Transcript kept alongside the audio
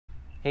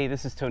Hey,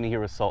 this is Tony here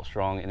with Salt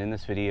Strong, and in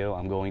this video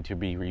I'm going to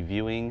be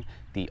reviewing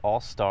the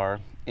All Star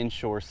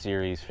Inshore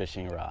Series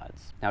fishing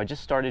rods. Now I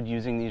just started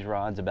using these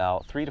rods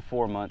about 3 to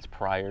 4 months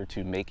prior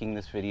to making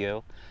this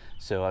video,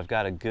 so I've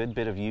got a good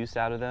bit of use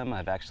out of them.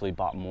 I've actually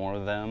bought more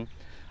of them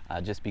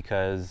just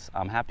because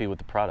I'm happy with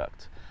the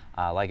product.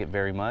 I like it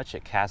very much.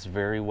 It casts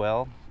very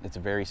well. It's a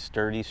very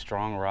sturdy,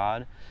 strong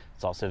rod.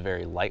 It's also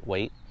very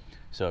lightweight,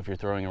 so if you're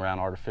throwing around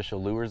artificial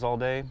lures all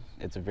day,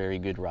 it's a very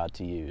good rod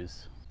to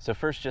use. So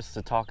first, just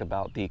to talk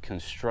about the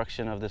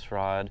construction of this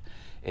rod,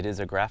 it is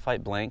a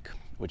graphite blank,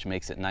 which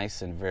makes it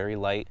nice and very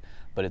light,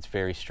 but it's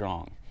very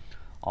strong.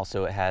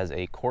 Also, it has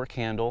a cork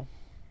handle,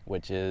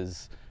 which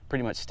is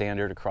pretty much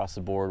standard across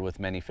the board with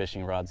many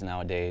fishing rods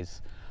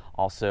nowadays.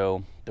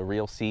 Also, the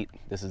reel seat,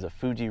 this is a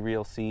Fuji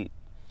reel seat.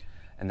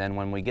 And then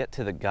when we get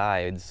to the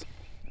guides,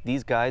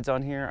 these guides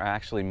on here are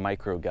actually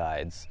micro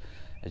guides.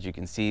 As you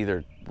can see,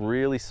 they're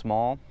really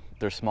small.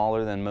 They're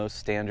smaller than most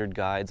standard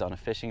guides on a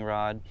fishing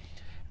rod.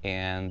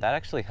 And that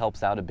actually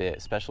helps out a bit,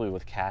 especially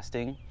with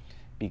casting,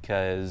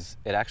 because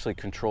it actually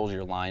controls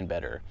your line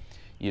better.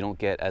 You don't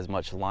get as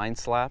much line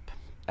slap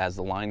as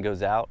the line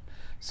goes out,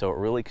 so it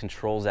really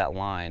controls that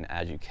line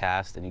as you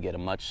cast, and you get a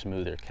much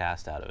smoother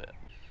cast out of it.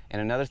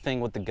 And another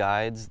thing with the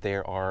guides,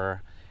 there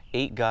are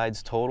 8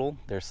 guides total.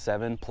 There's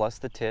 7 plus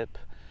the tip,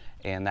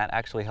 and that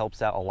actually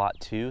helps out a lot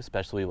too,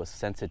 especially with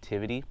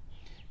sensitivity,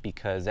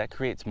 because that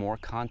creates more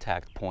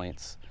contact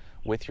points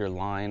with your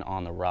line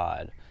on the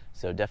rod.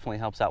 So it definitely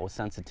helps out with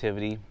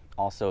sensitivity.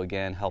 Also,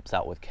 again, helps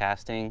out with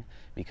casting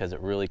because it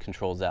really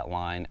controls that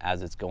line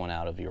as it's going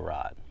out of your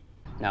rod.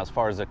 Now, as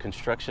far as the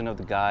construction of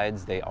the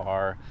guides, they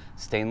are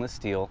stainless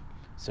steel,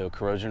 so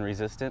corrosion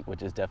resistant,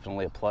 which is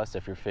definitely a plus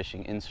if you're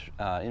fishing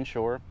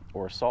inshore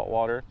or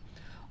saltwater.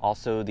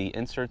 Also, the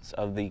inserts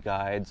of the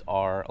guides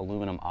are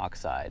aluminum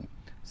oxide,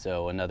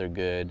 so another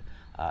good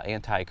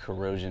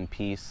anti-corrosion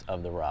piece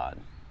of the rod.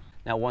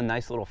 Now, one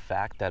nice little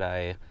fact that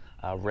I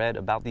read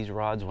about these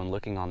rods when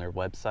looking on their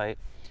website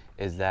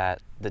is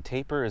that the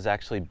taper is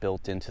actually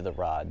built into the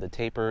rod. The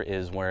taper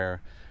is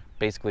where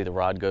basically the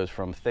rod goes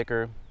from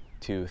thicker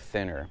to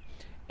thinner,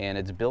 and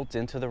it's built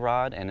into the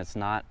rod, and it's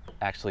not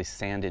actually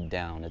sanded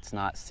down. It's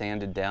not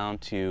sanded down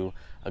to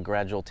a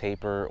gradual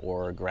taper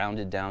or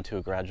grounded down to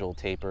a gradual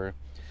taper,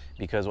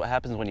 because what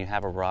happens when you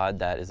have a rod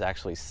that is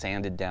actually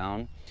sanded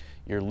down,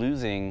 you're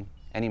losing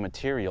any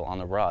material on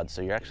the rod,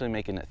 so you're actually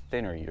making it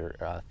thinner.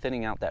 You're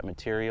thinning out that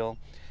material,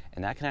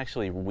 and that can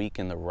actually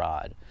weaken the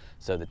rod.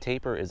 So the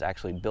taper is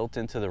actually built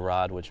into the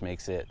rod, which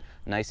makes it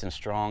nice and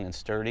strong and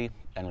sturdy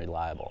and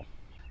reliable.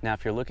 Now,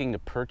 if you're looking to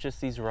purchase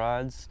these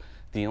rods,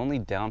 the only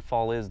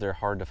downfall is they're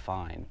hard to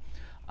find.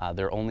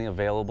 They're only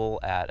available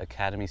at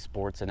Academy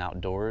Sports and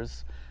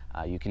Outdoors.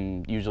 You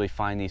can usually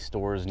find these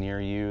stores near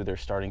you. They're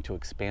starting to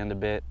expand a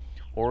bit,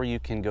 or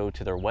you can go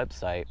to their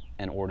website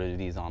and order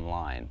these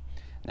online.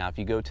 Now, if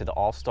you go to the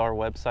All Star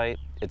website,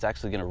 it's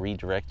actually going to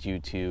redirect you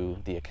to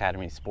the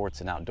Academy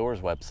Sports and Outdoors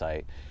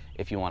website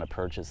if you want to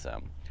purchase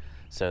them.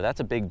 So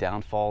that's a big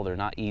downfall. They're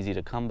not easy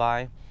to come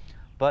by,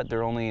 but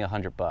they're only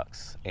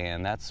 $100,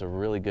 and that's a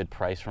really good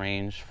price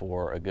range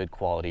for a good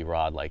quality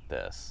rod like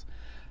this.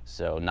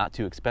 So not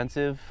too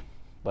expensive,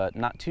 but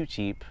not too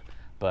cheap,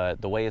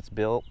 but the way it's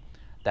built,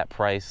 that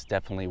price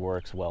definitely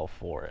works well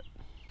for it.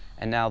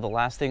 And now the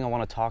last thing I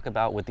want to talk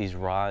about with these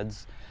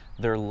rods,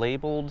 they're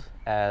labeled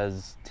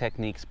as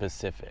technique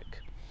specific.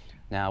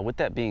 Now, with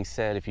that being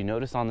said, if you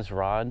notice on this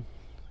rod,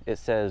 it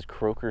says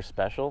Croaker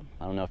Special.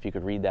 I don't know if you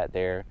could read that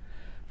there.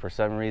 For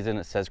some reason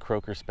it says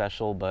Croaker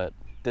Special, but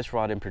this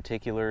rod in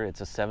particular,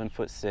 it's a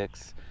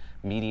 7'6"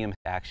 medium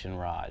action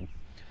rod.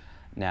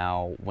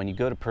 Now, when you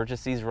go to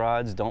purchase these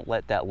rods, don't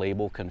let that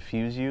label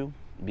confuse you,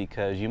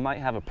 because you might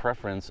have a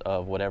preference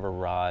of whatever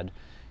rod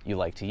you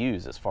like to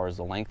use as far as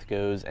the length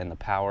goes and the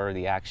power,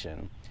 the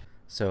action.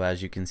 So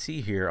as you can see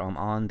here, I'm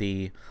on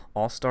the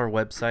All Star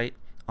website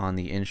on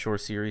the Inshore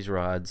Series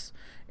rods,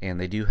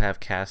 and they do have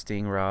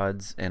casting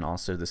rods and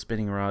also the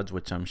spinning rods,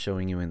 which I'm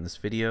showing you in this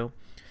video.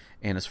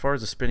 And as far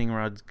as the spinning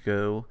rods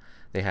go,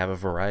 they have a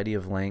variety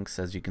of lengths,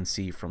 as you can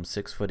see, from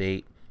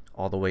 6'8"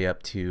 all the way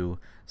up to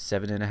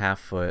 7.5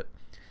 foot,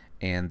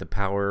 and the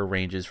power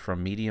ranges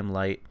from medium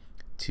light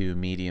to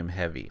medium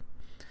heavy.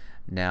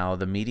 Now,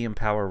 the medium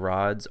power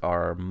rods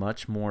are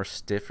much more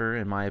stiffer,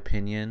 in my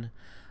opinion,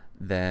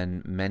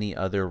 than many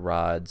other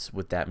rods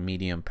with that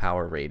medium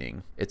power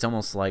rating. It's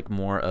almost like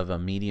more of a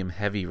medium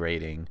heavy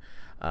rating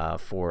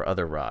for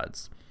other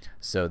rods.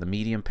 So the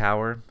medium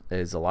power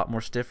is a lot more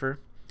stiffer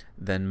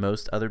than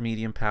most other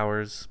medium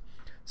powers,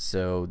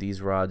 so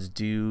these rods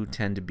do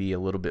tend to be a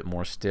little bit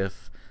more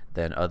stiff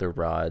than other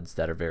rods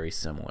that are very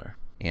similar.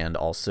 And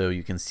also,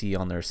 you can see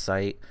on their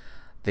site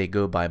they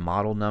go by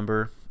model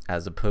number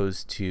as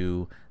opposed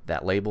to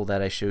that label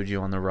that I showed you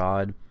on the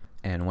rod.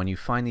 And when you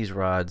find these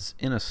rods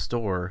in a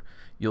store,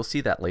 you'll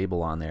see that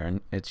label on there,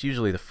 and it's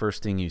usually the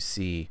first thing you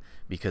see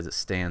because it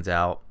stands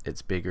out,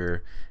 it's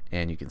bigger,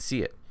 and you can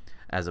see it,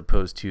 as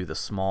opposed to the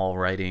small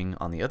writing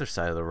on the other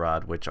side of the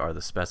rod, which are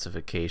the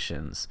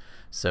specifications.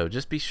 So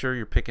just be sure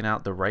you're picking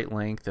out the right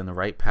length and the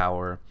right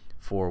power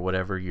for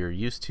whatever you're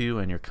used to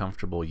and you're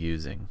comfortable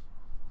using.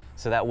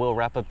 So that will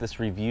wrap up this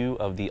review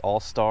of the All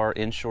Star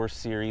Inshore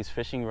Series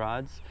fishing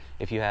rods.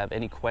 If you have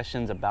any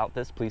questions about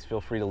this, please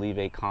feel free to leave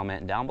a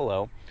comment down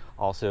below.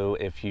 Also,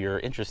 if you're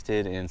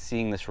interested in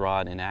seeing this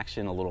rod in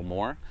action a little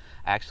more,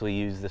 I actually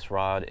use this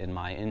rod in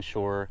my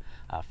inshore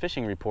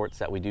fishing reports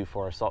that we do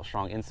for our Salt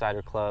Strong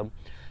Insider Club.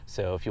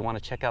 So if you want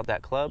to check out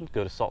that club,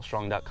 go to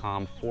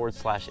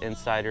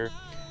saltstrong.com/insider,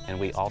 and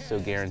we also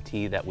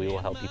guarantee that we will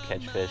help you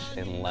catch fish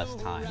in less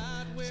time.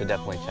 So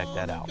definitely check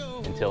that out.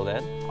 Until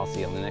then, I'll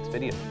see you on the next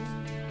video.